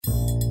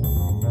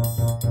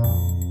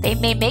They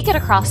may make it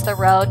across the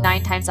road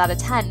 9 times out of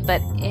 10,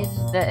 but in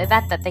the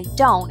event that they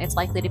don't, it's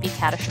likely to be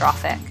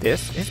catastrophic.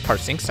 This is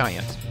Parsing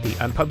Science, the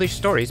unpublished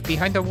stories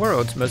behind the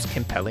world's most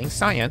compelling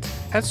science,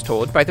 as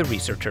told by the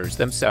researchers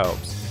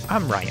themselves.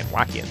 I'm Ryan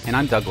Watkins. And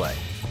I'm Doug Lay.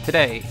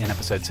 Today, in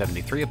episode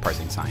 73 of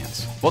Parsing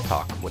Science, we'll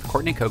talk with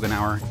Courtney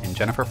Kogenauer and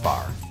Jennifer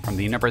Farr from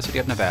the University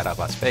of Nevada,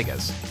 Las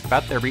Vegas,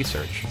 about their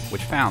research,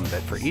 which found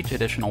that for each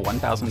additional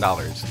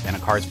 $1,000 in a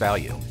car's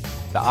value,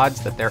 the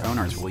odds that their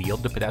owners will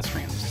yield to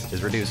pedestrians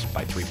is reduced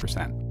by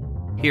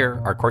 3%.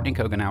 Here are Courtney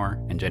Kogenauer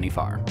and Jenny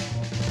Farr.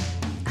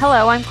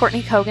 Hello, I'm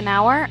Courtney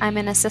Kogenauer. I'm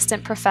an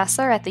assistant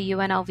professor at the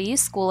UNLV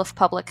School of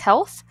Public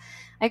Health.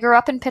 I grew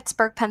up in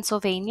Pittsburgh,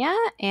 Pennsylvania,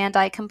 and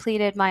I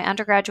completed my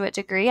undergraduate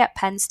degree at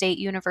Penn State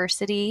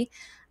University.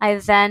 I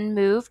then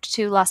moved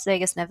to Las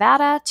Vegas,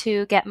 Nevada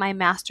to get my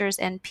master's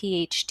and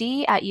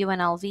PhD at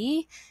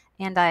UNLV,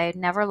 and I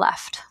never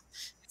left.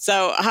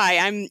 So, hi,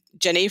 I'm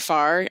Jenny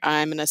Farr.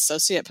 I'm an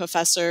associate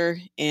professor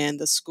in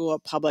the School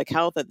of Public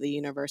Health at the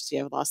University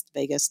of Las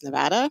Vegas,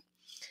 Nevada.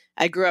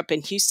 I grew up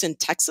in Houston,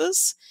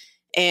 Texas,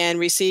 and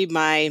received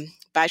my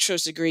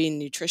bachelor's degree in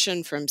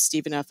nutrition from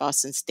Stephen F.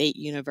 Austin State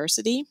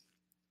University.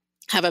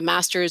 I have a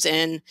master's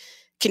in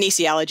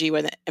kinesiology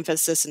with an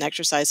emphasis in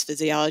exercise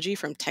physiology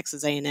from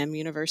Texas A&M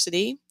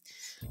University.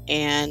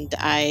 And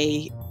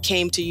I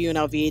came to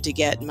UNLV to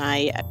get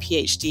my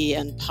PhD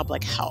in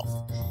public health,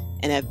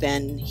 and have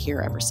been here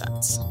ever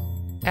since.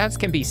 As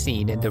can be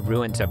seen in the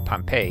ruins of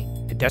Pompeii,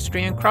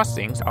 pedestrian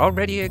crossings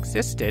already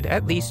existed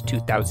at least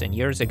 2,000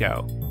 years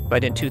ago.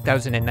 But in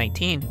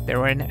 2019, there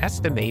were an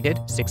estimated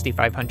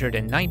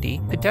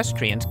 6,590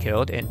 pedestrians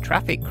killed in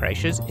traffic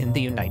crashes in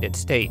the United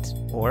States,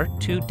 or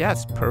 2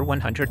 deaths per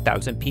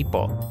 100,000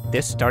 people.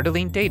 This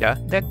startling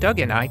data led Doug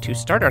and I to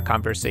start our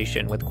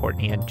conversation with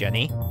Courtney and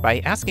Jenny by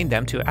asking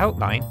them to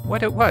outline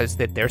what it was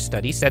that their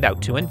study set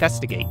out to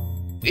investigate.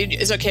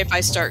 Is it okay if I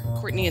start,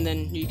 Courtney, and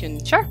then you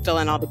can Sure. fill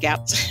in all the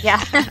gaps?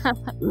 Yeah.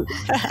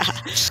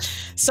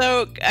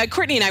 So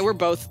Courtney and I were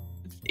both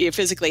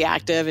physically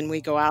active, and we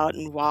go out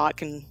and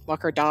walk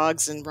our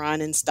dogs and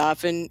run and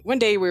stuff. And one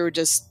day we were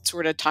just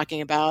sort of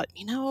talking about,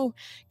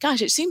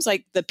 gosh, it seems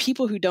like the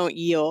people who don't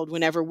yield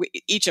whenever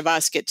each of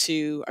us get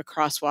to a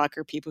crosswalk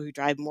are people who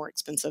drive more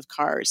expensive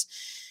cars.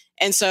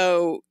 And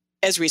so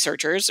as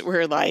researchers,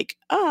 we're like,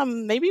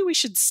 maybe we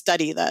should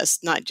study this,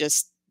 not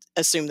just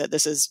assume that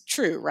this is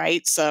true,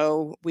 right?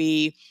 So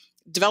we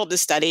developed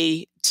this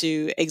study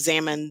to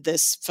examine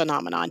this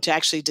phenomenon,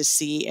 to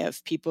see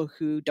if people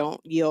who don't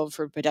yield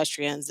for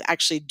pedestrians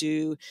actually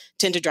do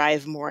tend to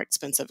drive more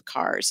expensive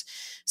cars.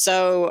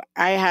 So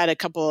I had a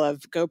couple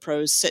of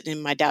GoPros sitting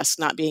in my desk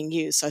not being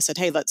used. So I said,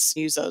 hey, let's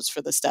use those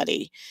for the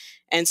study.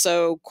 And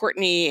so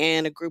Courtney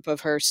and a group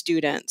of her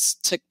students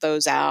took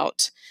those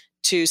out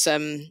to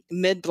some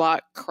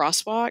mid-block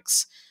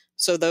crosswalks.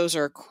 So those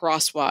are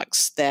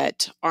crosswalks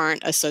that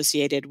aren't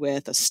associated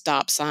with a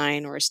stop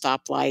sign or a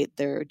stoplight.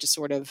 They're just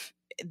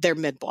they're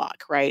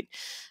mid-block, right?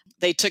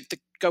 They took the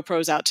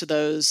GoPros out to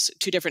those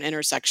 2 different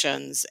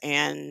intersections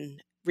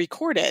and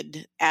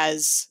recorded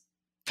as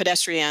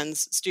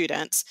pedestrians,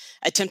 students,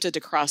 attempted to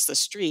cross the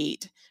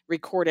street,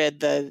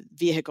 recorded the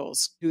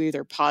vehicles who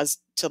either paused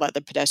to let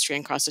the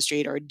pedestrian cross the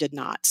street or did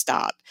not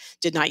stop,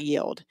 did not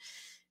yield.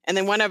 And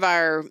then one of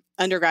our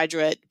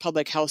undergraduate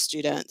public health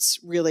students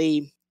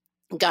really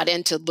got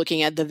into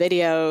looking at the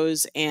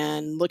videos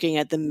and looking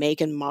at the make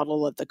and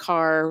model of the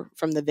car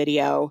from the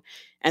video,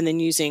 and then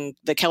using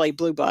the Kelley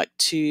Blue Book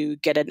to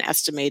get an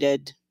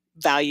estimated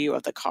value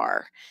of the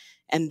car.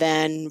 And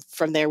then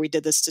from there, we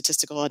did the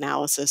statistical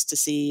analysis to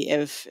see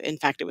if, in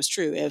fact, it was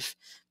true. If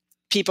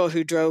people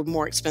who drove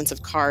more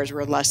expensive cars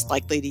were less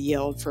likely to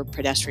yield for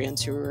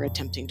pedestrians who were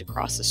attempting to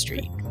cross the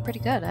street. Pretty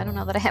good. I don't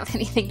know that I have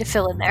anything to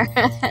fill in there.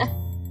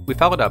 We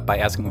followed up by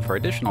asking for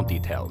additional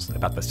details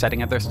about the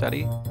setting of their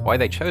study, why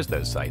they chose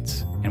those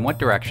sites, and what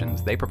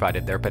directions they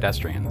provided their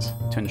pedestrians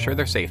to ensure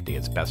their safety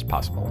as best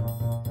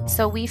possible.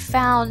 So we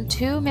found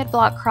 2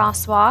 mid-block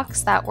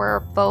crosswalks that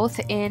were both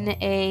in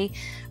a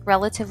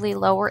relatively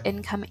lower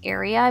income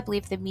area. I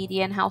believe the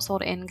median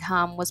household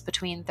income was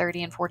between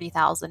 $30,000 and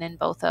 $40,000 in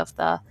both of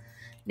the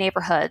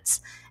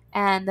neighborhoods.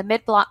 And the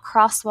mid-block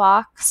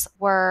crosswalks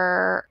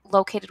were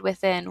located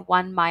within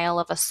 1 mile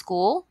of a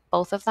school.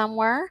 Both of them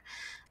were.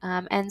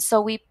 And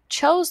so we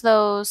chose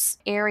those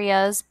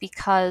areas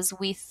because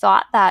we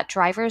thought that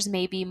drivers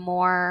may be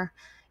more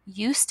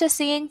used to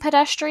seeing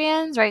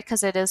pedestrians, right?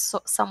 Because it is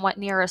somewhat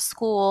near a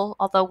school,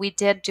 although we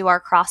did do our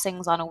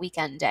crossings on a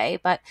weekend day,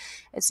 but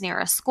it's near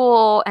a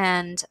school.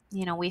 And,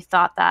 we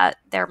thought that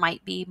there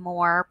might be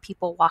more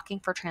people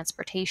walking for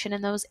transportation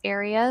in those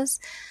areas.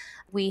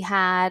 We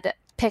had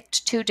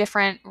picked 2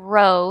 different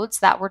roads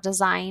that were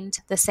designed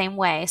the same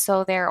way.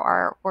 So there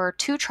were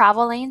 2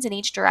 travel lanes in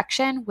each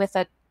direction with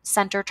a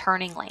center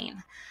turning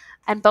lane.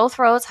 And both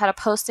roads had a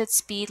posted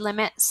speed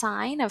limit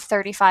sign of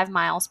 35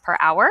 miles per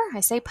hour.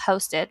 I say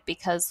posted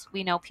because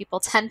we know people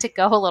tend to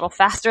go a little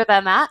faster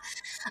than that.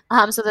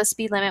 So the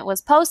speed limit was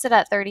posted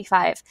at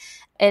 35.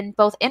 In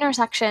both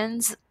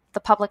intersections, the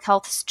public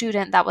health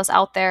student that was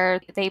out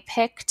there, they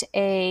picked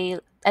a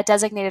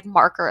designated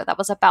marker that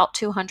was about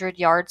 200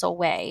 yards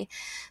away.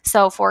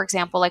 So for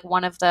example, like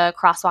one of the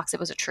crosswalks, it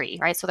was a tree,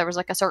 right? So there was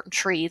like a certain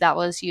tree that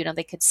was,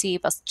 they could see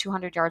about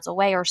 200 yards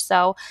away or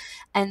so.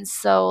 And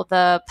so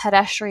the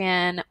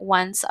pedestrian,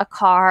 once a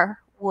car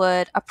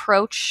would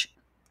approach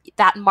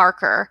that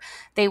marker,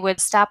 they would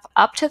step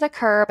up to the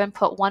curb and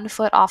put 1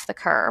 foot off the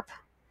curb.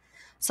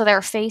 So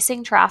they're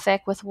facing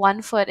traffic with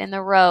 1 foot in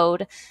the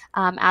road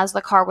as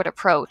the car would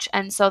approach.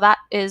 And so that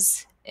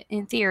is,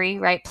 in theory,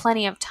 right,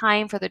 plenty of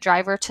time for the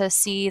driver to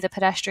see the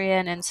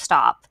pedestrian and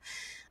stop.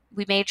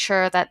 We made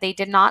sure that they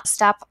did not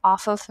step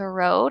off of the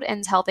road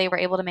until they were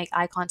able to make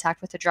eye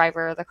contact with the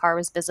driver. The car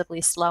was visibly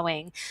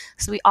slowing.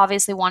 So we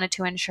obviously wanted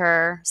to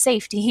ensure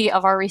safety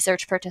of our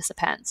research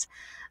participants.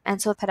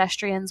 And so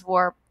pedestrians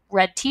wore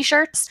red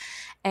t-shirts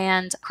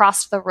and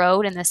crossed the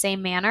road in the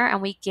same manner,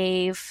 and we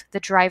gave the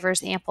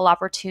drivers ample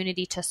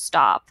opportunity to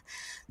stop.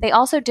 They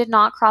also did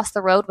not cross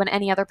the road when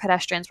any other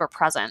pedestrians were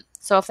present.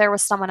 So if there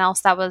was someone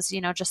else that was,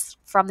 just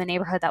from the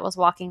neighborhood that was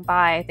walking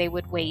by, they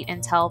would wait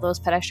until those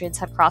pedestrians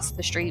had crossed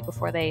the street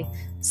before they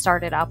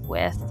started up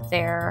with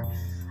their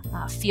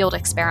field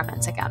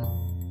experiments again.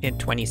 In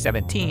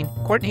 2017,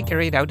 Courtney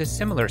carried out a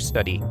similar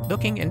study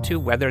looking into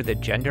whether the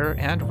gender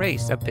and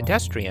race of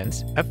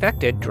pedestrians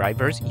affected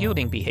drivers'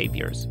 yielding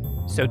behaviors.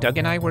 So Doug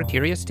and I were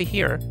curious to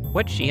hear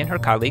what she and her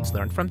colleagues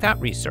learned from that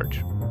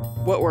research.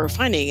 What we're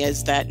finding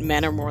is that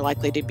men are more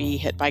likely to be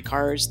hit by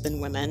cars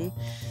than women.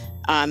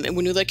 And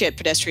when we look at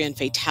pedestrian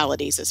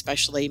fatalities,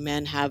 especially,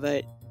 men have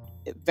a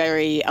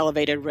very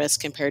elevated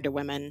risk compared to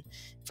women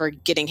for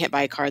getting hit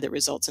by a car that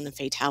results in a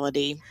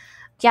fatality.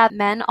 Yeah,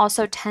 men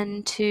also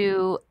tend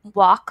to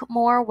walk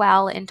more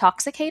while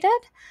intoxicated,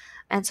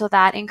 and so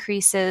that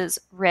increases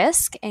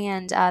risk,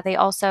 and they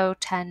also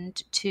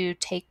tend to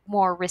take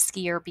more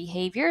riskier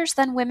behaviors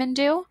than women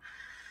do.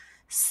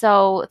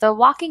 So the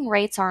walking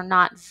rates are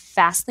not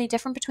vastly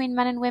different between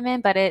men and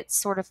women, but it's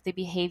sort of the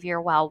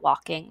behavior while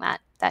walking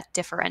that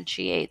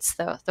differentiates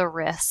the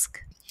risk.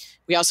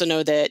 We also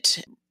know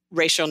that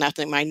racial and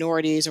ethnic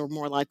minorities are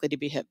more likely to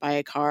be hit by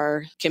a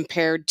car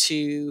compared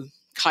to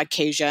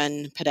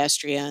Caucasian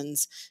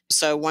pedestrians.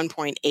 So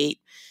 1.8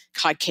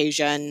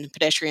 Caucasian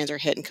pedestrians are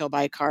hit and killed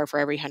by a car for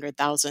every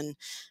 100,000.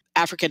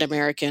 African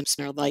Americans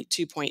are like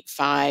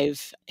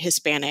 2.5,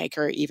 Hispanic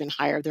or even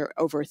higher, they're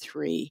over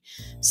 3.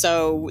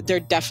 So there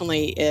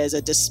definitely is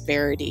a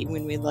disparity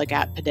when we look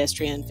at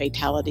pedestrian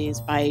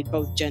fatalities by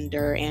both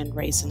gender and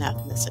race and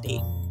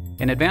ethnicity.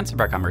 In advance of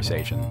our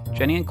conversation,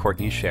 Jenny and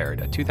Courtney shared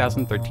a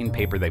 2013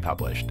 paper they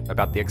published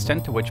about the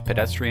extent to which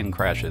pedestrian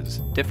crashes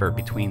differ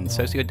between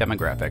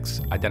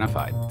sociodemographics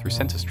identified through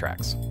census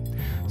tracts.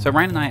 So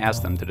Ryan and I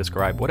asked them to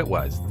describe what it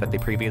was that they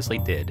previously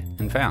did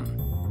and found.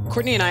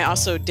 Courtney and I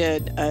also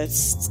did a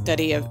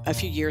study a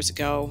few years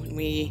ago, and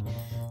we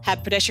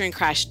had pedestrian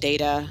crash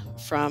data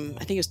from, I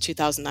think it was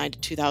 2009 to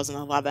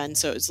 2011.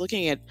 So it was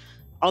looking at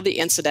all the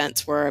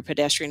incidents where a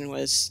pedestrian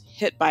was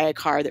hit by a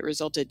car that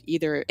resulted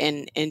either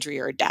in injury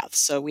or death.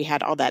 So we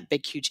had all that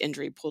big, huge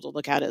injury pool to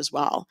look at as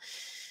well.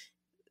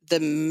 The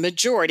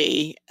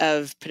majority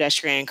of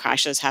pedestrian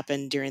crashes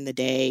happen during the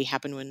day,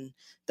 happen when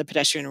the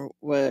pedestrian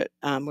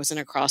was in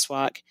a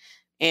crosswalk.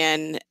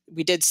 And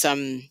we did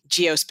some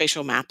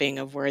geospatial mapping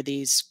of where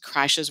these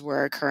crashes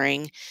were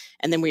occurring.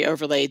 And then we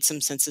overlaid some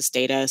census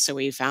data. So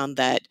we found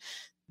that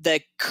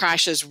the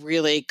crashes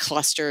really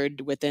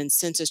clustered within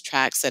census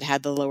tracts that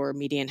had the lower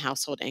median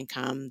household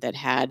income, that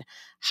had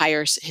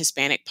higher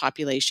Hispanic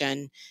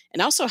population,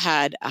 and also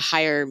had a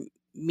higher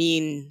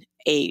mean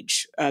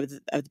age of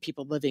the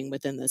people living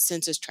within the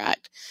census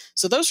tract.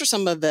 So those are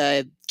some of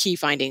the key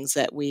findings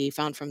that we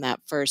found from that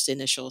first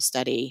initial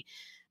study.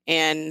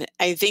 And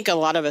I think a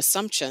lot of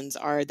assumptions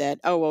are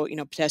that,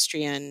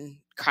 pedestrian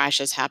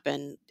crashes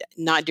happen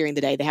not during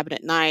the day. They happen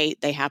at night.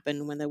 They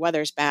happen when the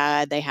weather's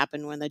bad. They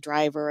happen when the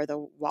driver or the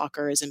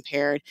walker is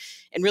impaired.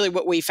 And really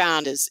what we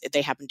found is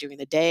they happen during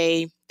the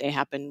day. They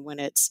happen when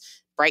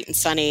it's bright and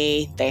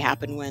sunny. They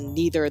happen when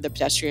neither the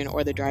pedestrian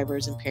or the driver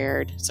is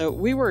impaired. So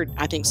we were,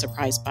 I think,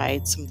 surprised by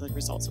some of the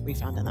results that we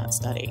found in that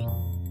study.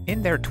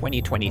 In their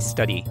 2020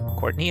 study,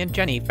 Courtney and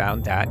Jenny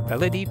found that,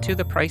 relative to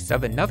the price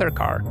of another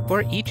car,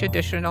 for each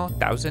additional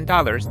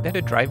 $1,000 that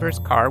a driver's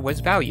car was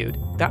valued,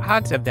 the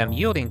odds of them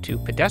yielding to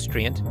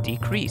pedestrians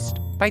decreased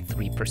by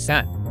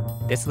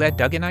 3%. This led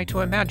Doug and I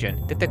to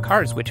imagine that the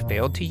cars which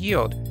failed to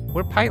yield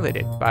were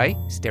piloted by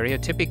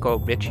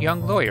stereotypical rich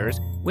young lawyers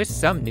with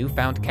some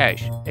newfound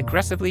cash,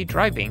 aggressively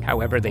driving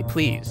however they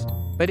pleased.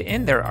 But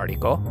in their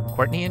article,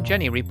 Courtney and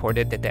Jenny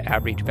reported that the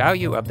average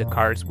value of the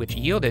cars which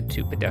yielded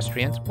to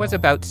pedestrians was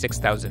about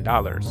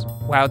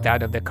 $6,000, while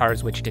that of the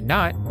cars which did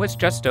not was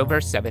just over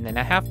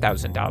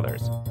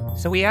 $7,500.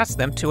 So we asked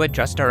them to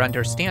adjust our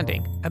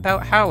understanding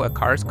about how a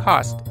car's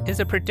cost is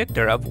a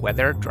predictor of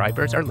whether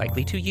drivers are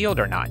likely to yield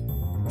or not.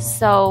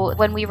 So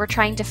when we were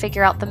trying to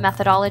figure out the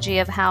methodology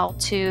of how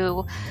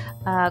to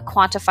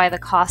quantify the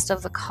cost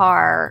of the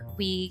car,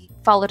 we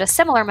followed a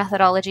similar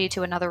methodology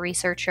to another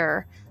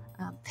researcher,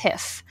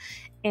 PIF.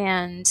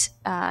 and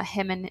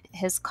him and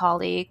his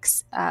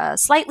colleagues.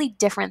 Slightly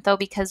different, though,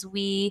 because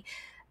we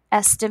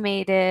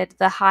estimated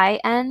the high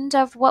end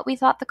of what we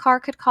thought the car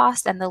could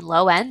cost and the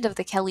low end of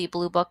the Kelley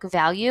Blue Book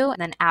value, and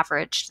then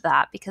averaged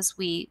that because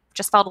we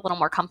just felt a little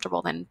more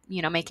comfortable than,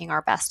 making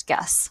our best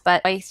guess.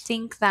 But I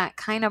think that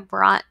kind of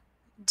brought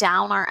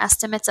down our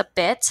estimates a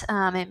bit.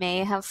 It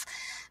may have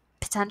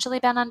potentially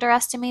been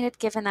underestimated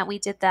given that we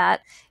did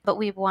that, but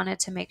we wanted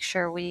to make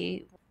sure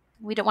we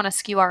don't want to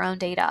skew our own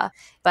data.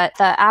 But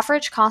the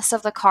average cost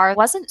of the car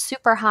wasn't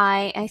super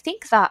high. I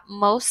think the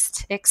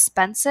most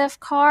expensive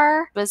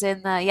car was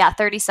in the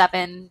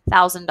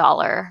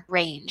 $37,000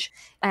 range.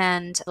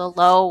 And the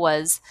low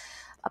was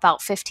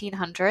about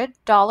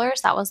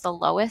 $1,500. That was the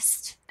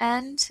lowest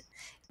end.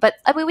 But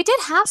I mean, we did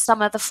have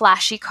some of the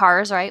flashy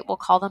cars, right? We'll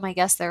call them, I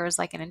guess. There was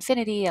like an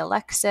Infiniti, a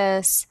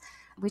Lexus.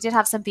 We did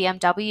have some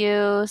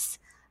BMWs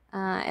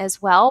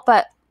as well.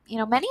 But,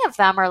 many of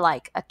them are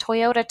like a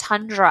Toyota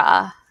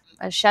Tundra,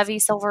 a Chevy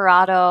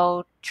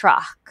Silverado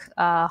truck,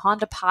 a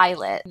Honda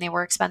Pilot. And they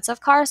were expensive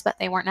cars, but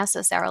they weren't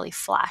necessarily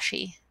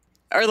flashy.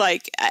 Or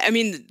by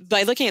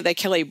looking at the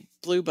Kelley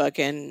Blue Book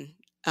and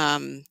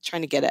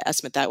trying to get an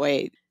estimate that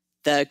way,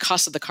 the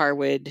cost of the car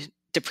would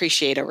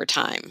depreciate over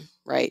time,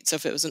 right? So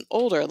if it was an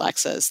older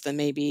Lexus, then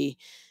maybe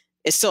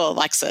it's still a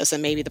Lexus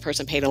and maybe the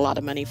person paid a lot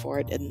of money for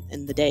it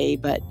in the day.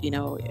 But,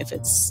 if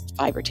it's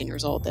 5 or 10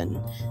 years old,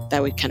 then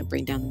that would kind of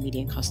bring down the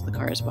median cost of the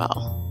car as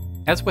well.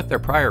 As with their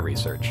prior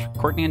research,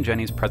 Courtney and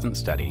Jenny's present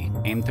study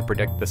aimed to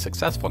predict the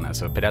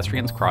successfulness of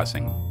pedestrians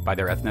crossing by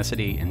their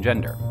ethnicity and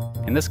gender,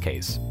 in this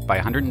case, by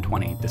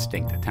 120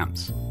 distinct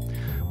attempts.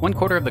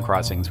 1/4 of the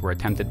crossings were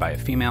attempted by a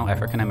female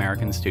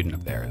African-American student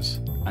of theirs,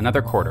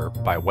 another 1/4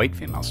 by a white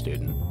female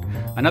student,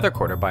 another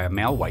 1/4 by a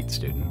male white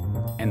student,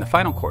 and the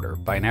final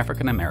 1/4 by an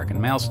African-American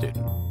male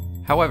student.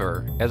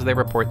 However, as they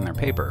report in their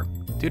paper,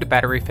 due to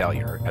battery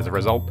failure as a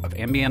result of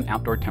ambient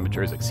outdoor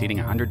temperatures exceeding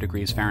 100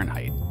 degrees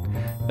Fahrenheit,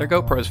 their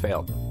GoPros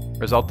failed,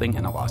 resulting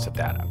in a loss of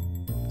data.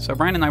 So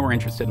Brian and I were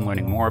interested in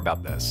learning more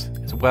about this,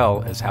 as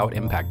well as how it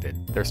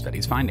impacted their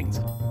study's findings.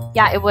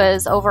 Yeah, it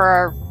was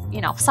over,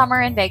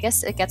 summer in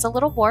Vegas. It gets a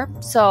little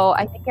warm. So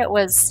I think it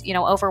was,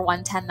 over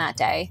 110 that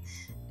day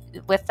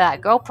with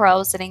that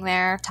GoPro sitting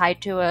there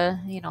tied to a,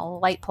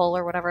 light pole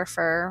or whatever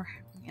for,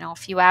 a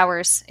few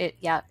hours.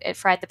 It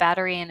fried the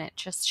battery and it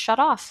just shut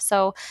off.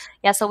 So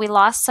we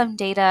lost some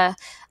data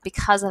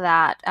because of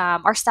that.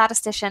 Our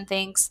statistician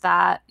thinks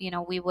that,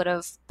 we would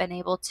have been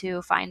able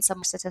to find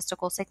some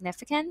statistical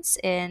significance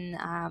in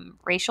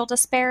racial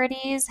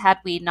disparities had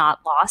we not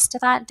lost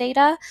that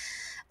data.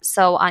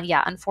 So,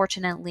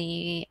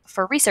 unfortunately,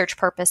 for research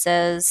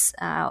purposes,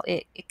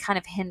 it kind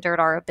of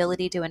hindered our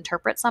ability to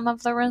interpret some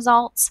of the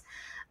results.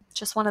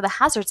 Just one of the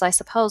hazards, I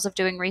suppose, of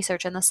doing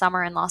research in the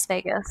summer in Las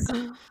Vegas.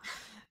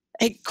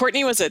 Hey,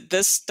 Courtney, was it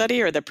this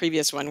study or the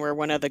previous one where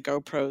one of the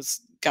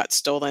GoPros got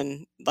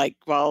stolen,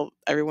 while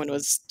everyone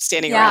was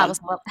standing around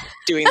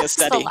doing the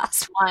study? The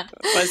last one.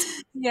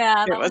 Was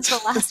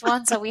the last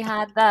one. So we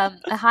had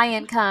a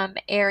high-income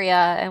area,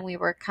 and we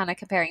were kind of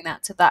comparing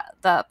that to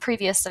the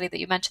previous study that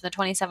you mentioned, the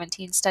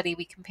 2017 study.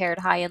 We compared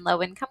high and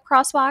low-income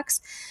crosswalks.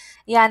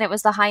 Yeah, and it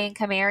was the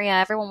high-income area.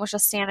 Everyone was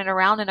just standing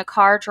around, and a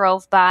car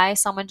drove by.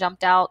 Someone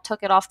jumped out,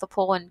 took it off the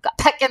pole, and got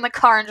back in the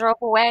car and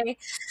drove away.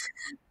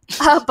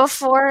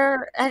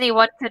 Before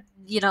anyone could,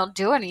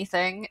 do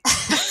anything.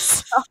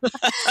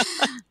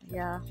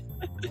 Yeah.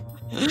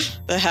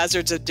 The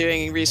hazards of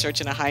doing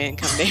research in a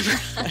high-income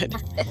neighborhood.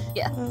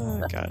 Yes.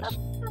 Oh, gosh.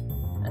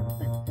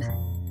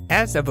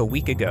 As of a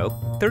week ago,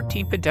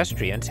 13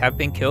 pedestrians have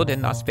been killed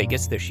in Las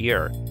Vegas this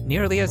year,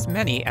 nearly as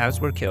many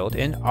as were killed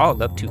in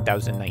all of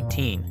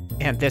 2019.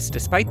 And this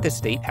despite the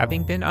state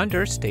having been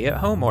under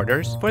stay-at-home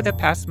orders for the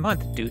past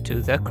month due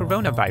to the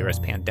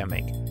coronavirus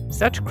pandemic.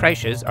 Such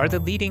crashes are the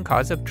leading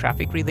cause of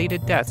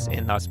traffic-related deaths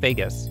in Las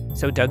Vegas.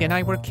 So Doug and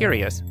I were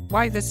curious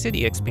why the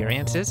city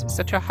experiences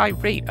such a high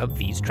rate of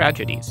these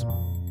tragedies.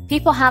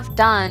 People have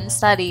done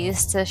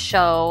studies to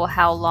show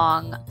how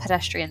long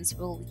pedestrians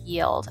will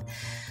yield.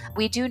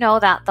 We do know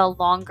that the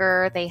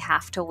longer they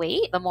have to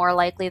wait, the more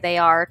likely they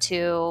are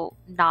to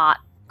not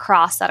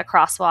cross at a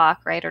crosswalk,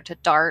 right, or to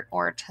dart,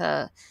 or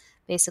to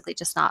basically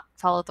just not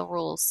follow the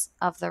rules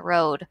of the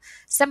road.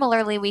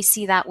 Similarly, we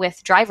see that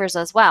with drivers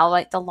as well.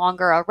 Like the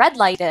longer a red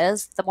light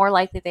is, the more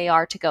likely they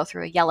are to go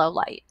through a yellow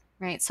light,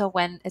 right? So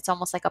when it's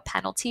almost like a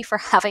penalty for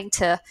having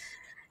to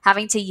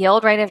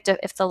yield, right?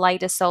 If the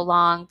light is so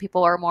long,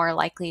 people are more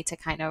likely to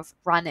kind of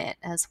run it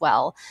as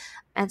well.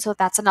 And so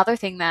that's another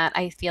thing that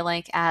I feel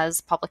like as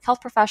public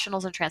health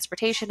professionals and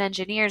transportation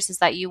engineers is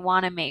that you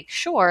want to make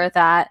sure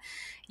that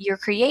you're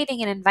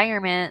creating an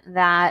environment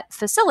that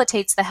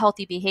facilitates the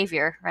healthy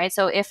behavior, right?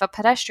 So if a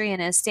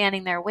pedestrian is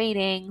standing there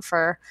waiting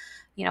for,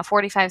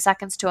 45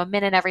 seconds to a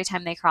minute every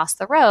time they cross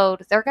the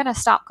road, they're going to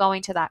stop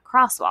going to that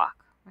crosswalk,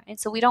 right?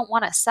 So we don't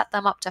want to set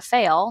them up to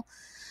fail.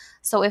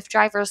 So if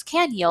drivers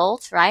can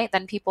yield, right,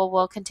 then people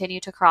will continue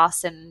to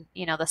cross in,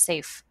 the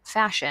safe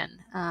fashion.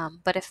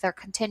 But if they're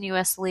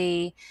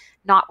continuously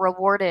not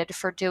rewarded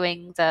for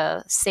doing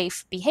the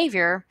safe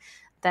behavior,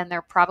 then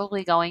they're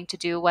probably going to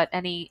do what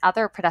any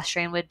other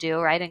pedestrian would do,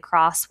 right, and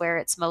cross where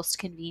it's most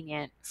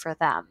convenient for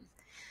them.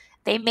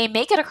 They may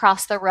make it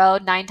across the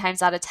road 9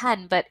 times out of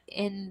 10, but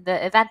in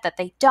the event that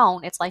they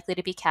don't, it's likely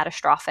to be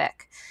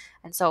catastrophic.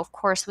 And so, of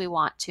course, we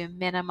want to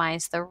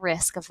minimize the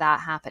risk of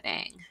that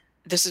happening.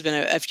 This has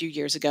been a few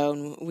years ago,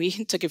 and we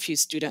took a few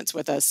students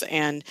with us,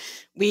 and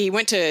we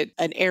went to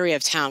an area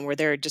of town where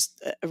there are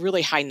just a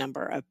really high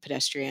number of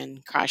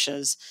pedestrian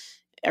crashes.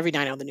 Every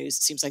night on the news,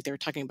 it seems like they were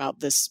talking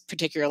about this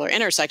particular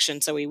intersection.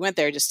 So we went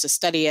there just to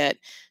study it,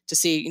 to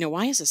see,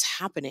 why is this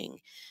happening?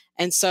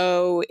 And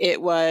so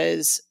it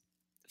was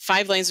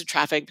 5 lanes of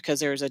traffic because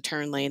there was a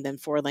turn lane, then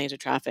 4 lanes of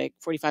traffic,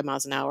 45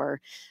 miles an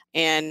hour.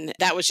 And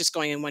that was just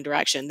going in one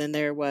direction. Then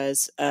there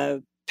was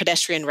a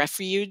pedestrian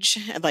refuge,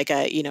 like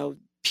a,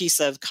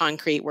 piece of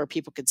concrete where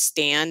people could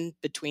stand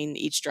between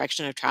each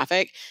direction of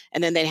traffic.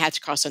 And then they had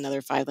to cross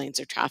another 5 lanes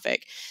of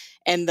traffic.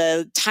 And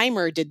the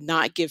timer did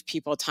not give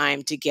people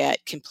time to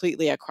get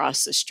completely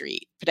across the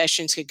street.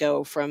 Pedestrians could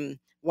go from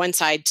one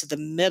side to the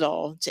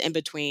middle to in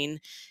between,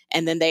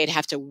 and then they'd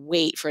have to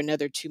wait for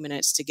another 2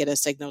 minutes to get a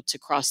signal to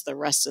cross the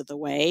rest of the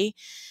way.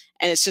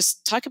 And it's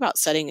just talk about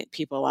setting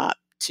people up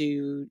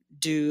to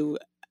do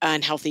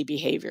unhealthy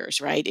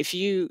behaviors, right? If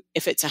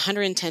it's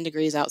 110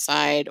 degrees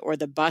outside or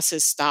the bus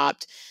is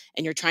stopped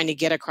and you're trying to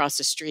get across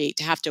the street,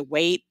 to have to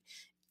wait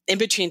in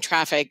between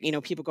traffic,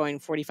 people going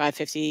 45,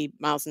 50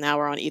 miles an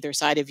hour on either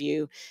side of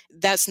you,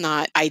 that's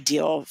not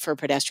ideal for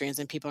pedestrians,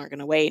 and people aren't going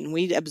to wait. And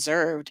we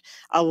observed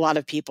a lot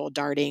of people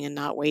darting and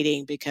not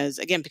waiting because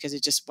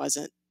it just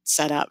wasn't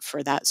set up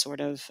for that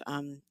sort of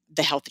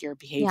the healthier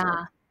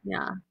behavior.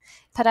 Yeah.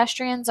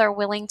 Pedestrians are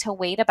willing to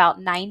wait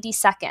about 90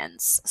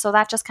 seconds. So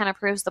that just kind of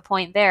proves the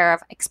point there of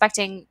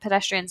expecting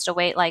pedestrians to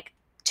wait like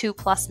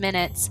 2+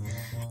 minutes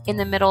in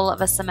the middle of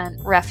a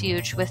cement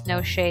refuge with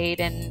no shade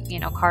and,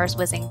 cars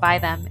whizzing by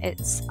them.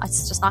 It's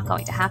just not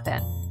going to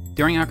happen.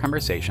 During our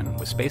conversation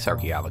with space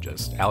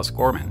archaeologist Alice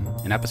Gorman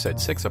in episode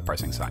 6 of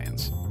Parsing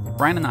Science,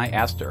 Brian and I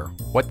asked her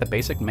what the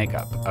basic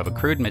makeup of a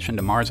crewed mission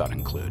to Mars ought to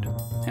include,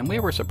 and we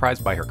were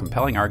surprised by her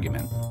compelling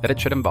argument that it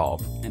should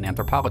involve an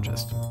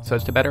anthropologist, so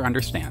as to better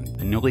understand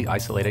the newly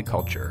isolated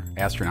culture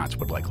astronauts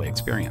would likely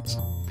experience.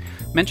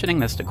 Mentioning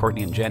this to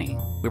Courtney and Jenny,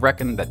 we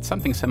reckoned that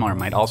something similar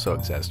might also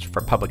exist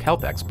for public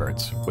health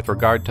experts with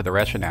regard to the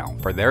rationale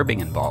for their being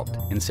involved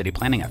in city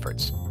planning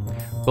efforts.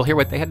 We'll hear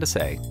what they had to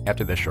say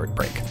after this short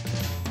break.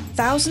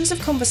 Thousands of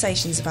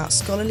conversations about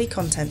scholarly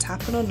content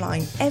happen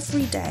online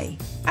every day.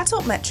 At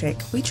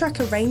Altmetric, we track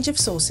a range of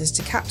sources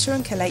to capture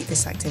and collate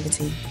this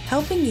activity,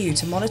 helping you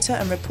to monitor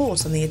and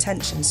report on the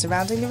attention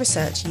surrounding the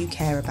research you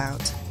care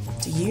about.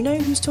 Do you know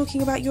who's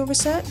talking about your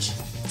research?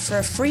 For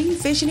a free,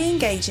 visually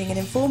engaging and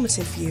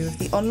informative view of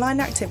the online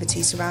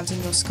activity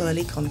surrounding your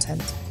scholarly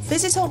content,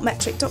 visit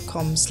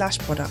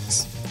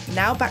altmetric.com/products.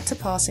 Now back to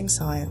Parsing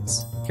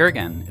Science. Here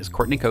again is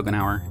Courtney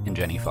Kogenauer and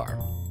Jenny Farr.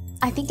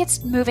 I think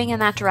it's moving in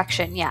that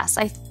direction, yes.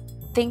 I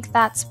think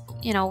that's,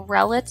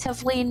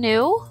 relatively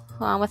new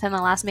within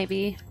the last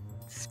maybe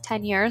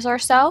 10 years or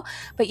so.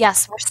 But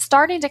yes, we're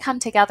starting to come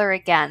together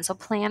again. So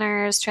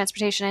planners,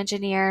 transportation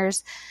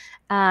engineers,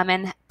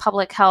 and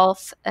public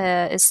health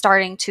is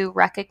starting to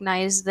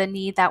recognize the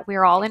need that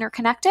we're all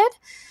interconnected.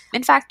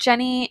 In fact,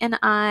 Jenny and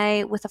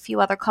I, with a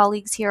few other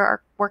colleagues here,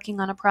 are working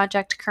on a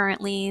project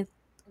currently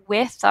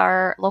with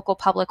our local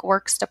public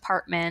works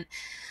department,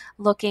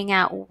 looking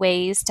at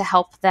ways to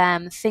help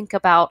them think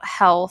about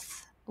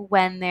health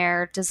when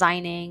they're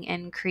designing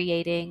and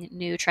creating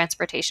new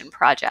transportation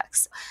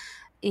projects.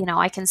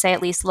 I can say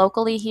at least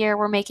locally here,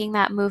 we're making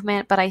that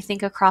movement, but I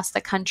think across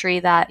the country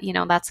that,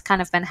 that's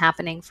kind of been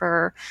happening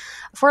for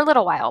a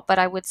little while, but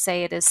I would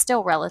say it is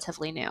still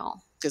relatively new.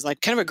 It's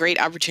like kind of a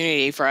great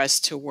opportunity for us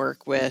to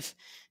work with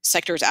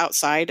sectors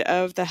outside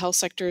of the health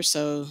sector.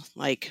 So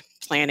like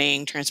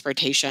planning,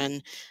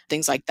 transportation,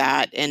 things like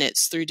that. And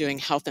it's through doing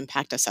health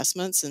impact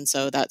assessments. And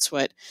so that's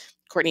what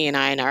Courtney and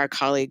I and our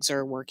colleagues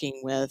are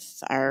working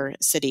with our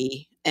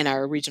city and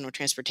our regional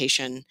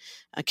transportation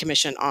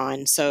commission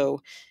on.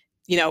 So,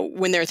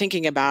 when they're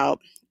thinking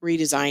about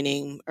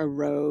redesigning a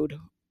road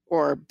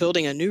or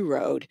building a new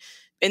road,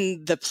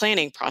 in the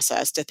planning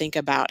process to think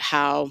about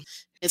how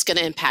it's going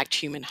to impact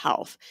human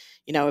health.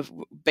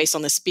 Based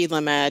on the speed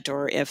limit,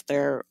 or if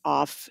they're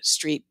off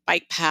street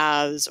bike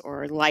paths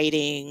or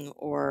lighting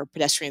or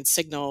pedestrian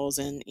signals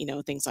and,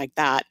 things like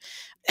that.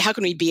 How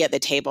can we be at the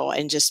table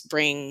and just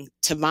bring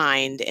to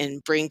mind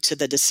and bring to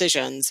the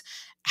decisions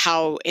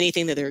how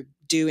anything that they're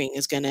doing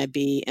is going to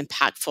be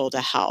impactful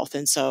to health?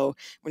 And so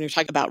when you're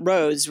talking about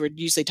roads, we're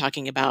usually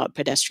talking about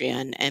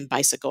pedestrian and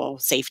bicycle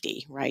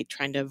safety, right?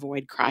 Trying to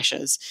avoid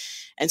crashes.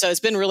 And so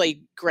it's been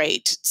really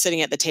great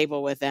sitting at the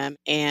table with them.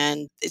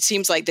 And it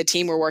seems like the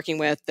team we're working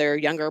with, they're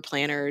younger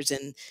planners,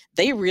 and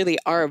they really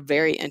are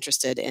very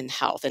interested in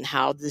health and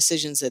how the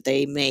decisions that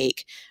they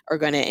make are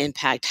going to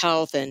impact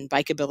health and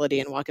bikeability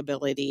and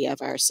walkability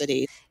of our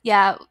city.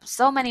 Yeah,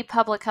 so many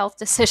public health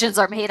decisions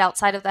are made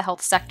outside of the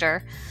health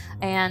sector,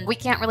 and we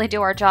can't really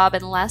do our job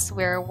unless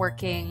we're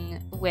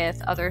working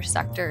with other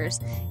sectors.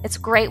 It's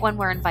great when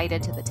we're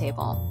invited to the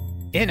table.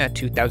 In a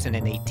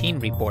 2018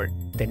 report,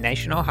 the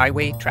National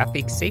Highway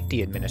Traffic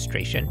Safety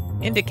Administration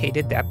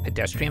indicated that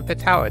pedestrian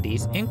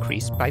fatalities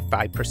increased by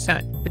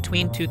 5%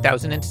 between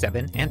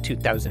 2007 and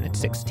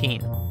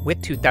 2016,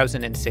 with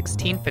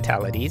 2016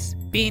 fatalities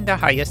being the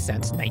highest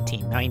since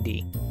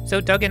 1990.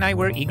 So Doug and I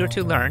were eager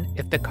to learn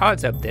if the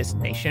cause of this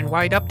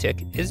nationwide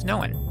uptick is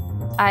known.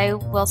 I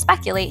will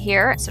speculate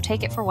here, so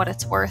take it for what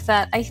it's worth,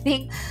 that I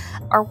think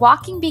our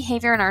walking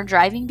behavior and our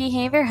driving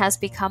behavior has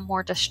become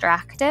more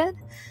distracted.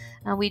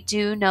 We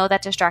do know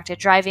that distracted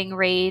driving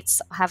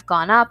rates have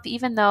gone up,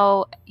 even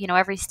though,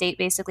 every state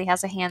basically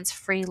has a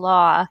hands-free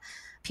law.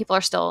 People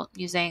are still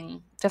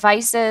using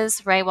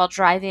devices, right, while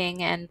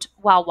driving and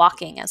while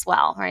walking as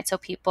well, right? So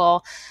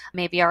people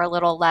maybe are a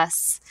little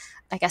less,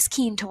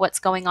 keen to what's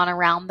going on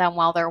around them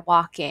while they're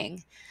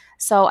walking.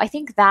 So I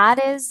think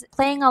that is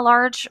playing a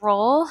large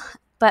role,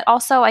 but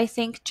also I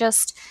think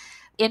just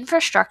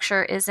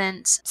infrastructure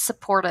isn't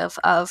supportive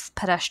of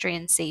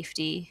pedestrian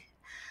safety.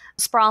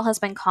 Sprawl has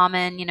been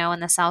common, in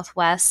the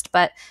Southwest,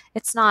 but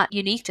it's not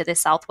unique to the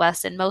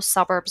Southwest. In most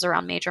suburbs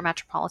around major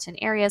metropolitan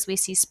areas, we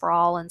see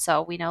sprawl. And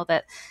so we know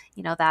that,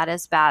 that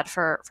is bad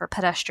for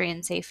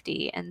pedestrian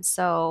safety. And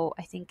so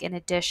I think in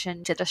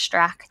addition to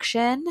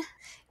distraction,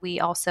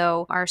 we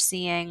also are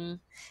seeing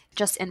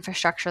just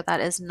infrastructure that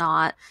is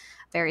not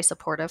very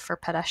supportive for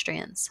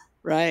pedestrians.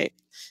 Right.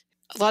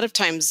 A lot of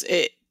times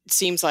it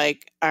seems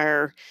like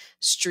our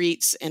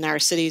streets in our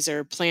cities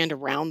are planned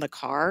around the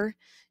car.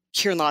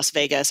 Here in Las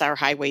Vegas, our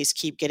highways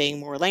keep getting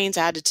more lanes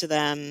added to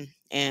them,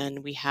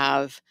 and we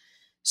have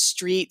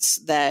streets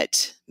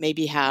that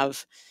maybe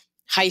have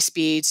high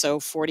speed,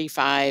 so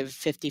 45,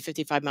 50,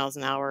 55 miles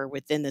an hour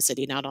within the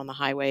city, not on the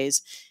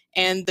highways.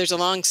 And there's a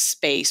long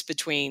space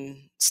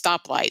between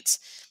stoplights.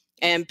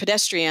 And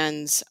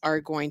pedestrians are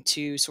going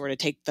to sort of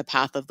take the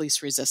path of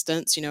least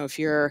resistance. If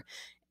you're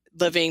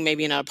living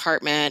maybe in an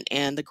apartment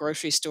and the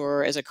grocery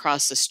store is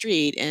across the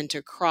street, and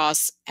to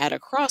cross at a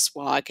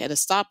crosswalk at a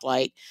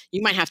stoplight,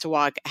 you might have to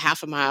walk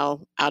half a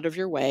mile out of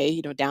your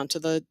way, down to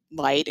the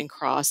light and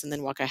cross, and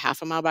then walk a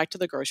half a mile back to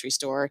the grocery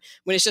store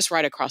when it's just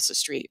right across the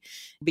street.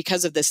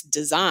 Because of this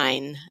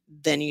design,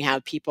 then you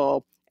have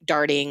people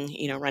darting,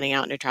 running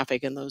out into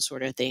traffic and those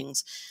sort of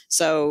things.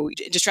 So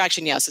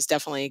distraction, yes, has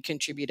definitely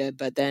contributed,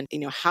 but then,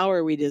 how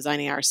are we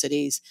designing our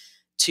cities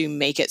to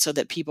make it so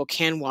that people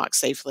can walk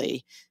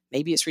safely?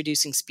 Maybe it's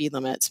reducing speed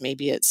limits.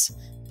 Maybe it's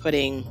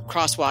putting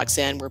crosswalks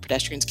in where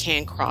pedestrians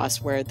can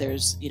cross, where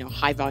there's,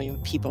 high volume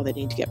of people that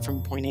need to get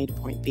from point A to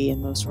point B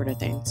and those sort of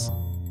things.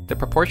 The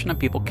proportion of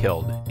people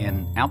killed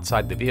in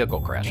outside the vehicle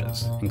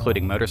crashes,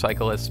 including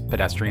motorcyclists,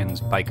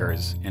 pedestrians,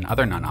 bikers, and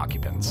other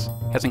non-occupants,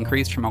 has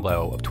increased from a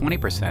low of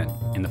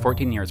 20% in the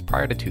 14 years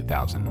prior to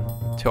 2000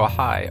 to a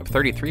high of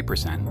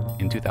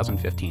 33% in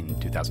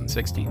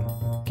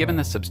 2015-2016. Given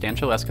this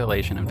substantial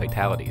escalation in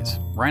fatalities,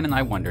 Ryan and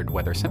I wondered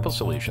whether simple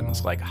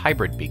solutions like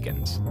hybrid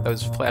beacons,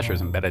 those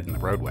flashers embedded in the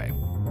roadway,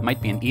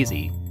 might be an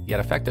easy yet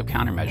effective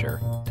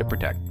countermeasure to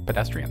protect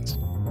pedestrians.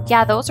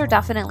 Yeah, those are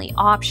definitely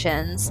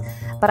options,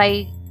 but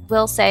I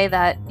will say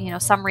that,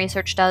 some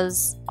research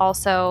does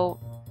also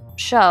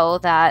show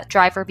that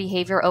driver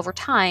behavior over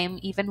time,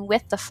 even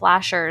with the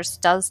flashers,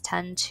 does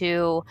tend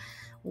to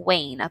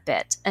wane a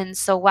bit. And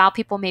so while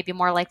people may be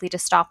more likely to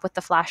stop with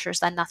the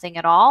flashers than nothing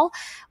at all,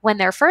 when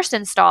they're first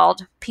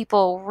installed,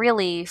 people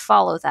really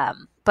follow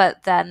them.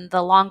 But then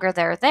the longer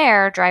they're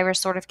there, drivers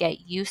sort of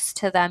get used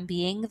to them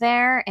being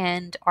there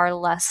and are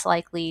less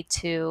likely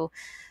to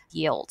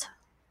yield.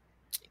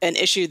 An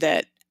issue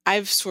that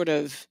I've sort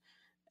of,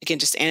 again,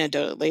 just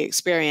anecdotally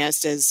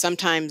experienced is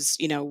sometimes,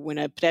 when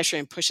a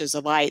pedestrian pushes a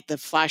light, the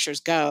flashers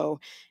go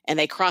and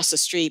they cross the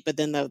street, but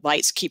then the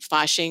lights keep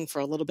flashing for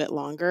a little bit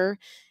longer.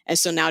 And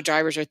so now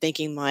drivers are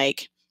thinking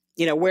like,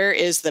 where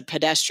is the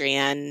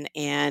pedestrian?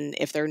 And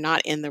if they're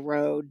not in the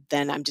road,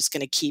 then I'm just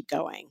going to keep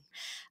going.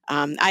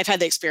 I've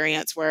had the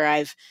experience where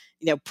I've,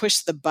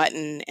 pushed the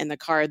button in the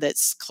car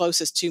that's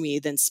closest to me,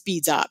 then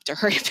speeds up to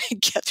hurry up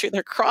and get through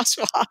their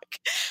crosswalk.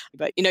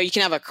 But, you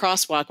can have a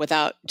crosswalk with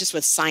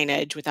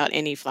signage, without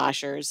any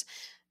flashers.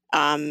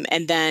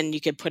 And then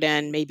you could put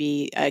in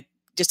maybe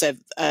just a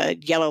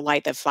yellow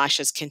light that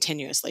flashes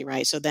continuously,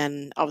 right? So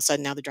then all of a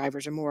sudden now the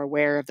drivers are more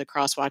aware of the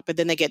crosswalk, but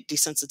then they get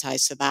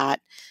desensitized to that.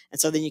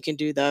 And so then you can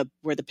do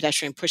where the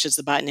pedestrian pushes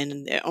the button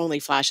and it only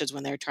flashes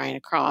when they're trying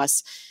to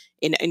cross.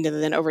 And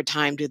then over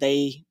time, do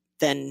they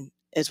then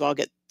as well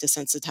get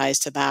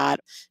desensitized to that?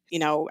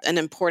 An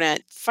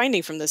important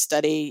finding from this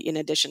study, in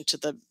addition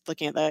to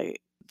looking at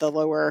the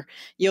lower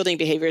yielding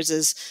behaviors,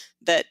 is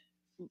that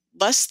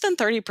less than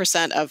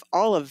 30% of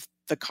all of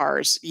the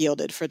cars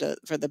yielded for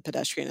the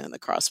pedestrian in the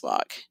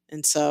crosswalk.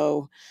 And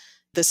so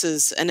this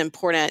is an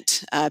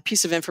important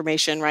piece of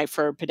information, right,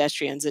 for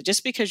pedestrians, that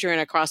just because you're in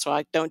a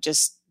crosswalk, don't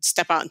just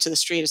step out into the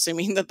street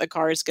assuming that the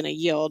car is going to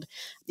yield.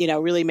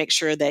 Really make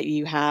sure that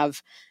you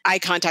have eye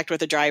contact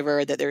with the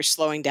driver, that they're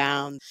slowing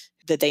down,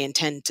 that they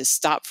intend to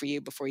stop for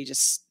you before you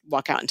just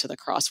walk out into the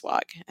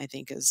crosswalk, I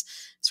think is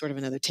sort of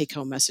another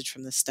take-home message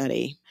from the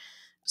study.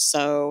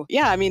 So,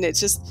 yeah, it's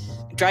just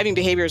driving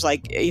behavior is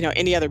like,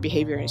 any other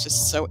behavior. And it's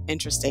just so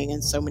interesting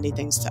and so many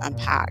things to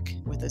unpack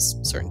with this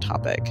certain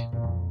topic.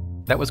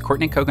 That was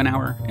Courtney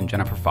Kogenauer and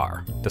Jennifer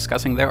Farr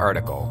discussing their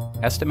article,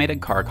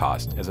 Estimated Car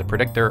Cost as a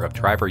Predictor of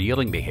Driver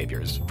Yielding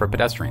Behaviors for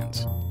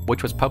Pedestrians,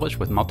 which was published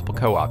with multiple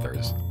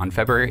co-authors on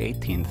February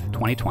 18,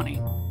 2020,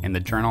 in the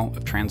Journal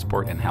of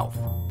Transport and Health.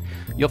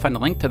 You'll find a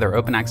link to their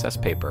open access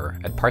paper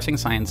at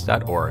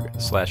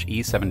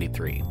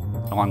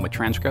parsingscience.org/E73, along with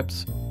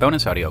transcripts,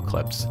 bonus audio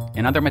clips,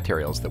 and other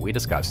materials that we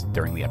discussed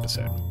during the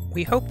episode.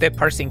 We hope that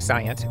Parsing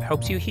Science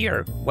helps you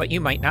hear what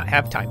you might not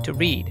have time to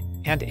read.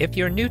 And if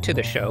you're new to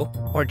the show,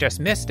 or just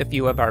missed a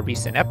few of our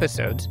recent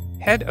episodes,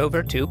 head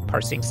over to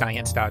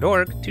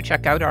parsingscience.org to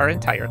check out our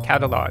entire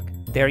catalog.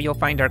 There you'll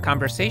find our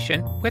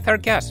conversation with our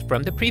guest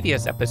from the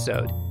previous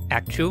episode,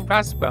 Akchu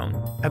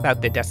Rasbone,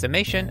 about the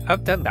decimation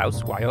of the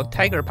Laos wild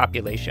tiger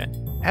population,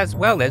 as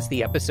well as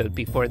the episode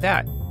before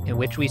that, in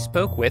which we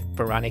spoke with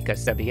Veronica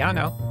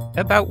Sevillano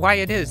about why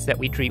it is that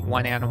we treat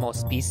one animal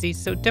species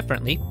so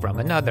differently from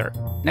another.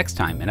 Next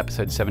time, in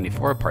episode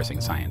 74 of Parsing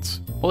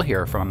Science, we'll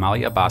hear from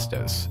Amalia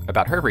Bastos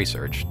about her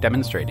research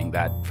demonstrating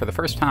that, for the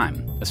first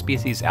time, a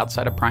species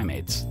outside of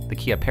primates, the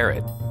Kea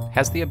parrot,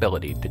 has the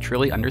ability to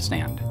truly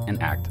understand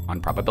and act on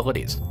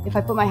probabilities. If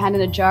I put my hand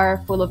in a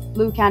jar full of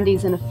blue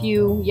candies and a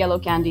few yellow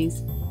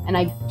candies, and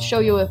I show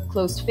you a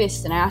closed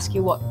fist and I ask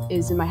you what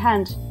is in my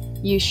hand,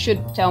 you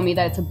should tell me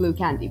that it's a blue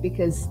candy,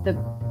 because the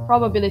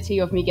probability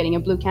of me getting a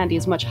blue candy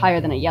is much higher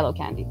than a yellow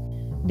candy.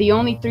 The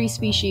only 3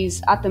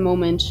 species at the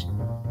moment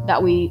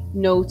that we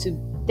know to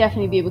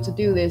definitely be able to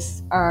do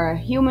this are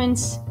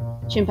humans,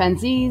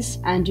 chimpanzees,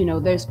 and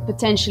there's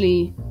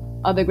potentially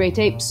other great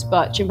apes,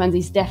 but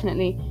chimpanzees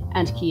definitely,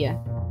 and Kea.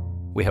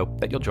 We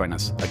hope that you'll join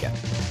us again.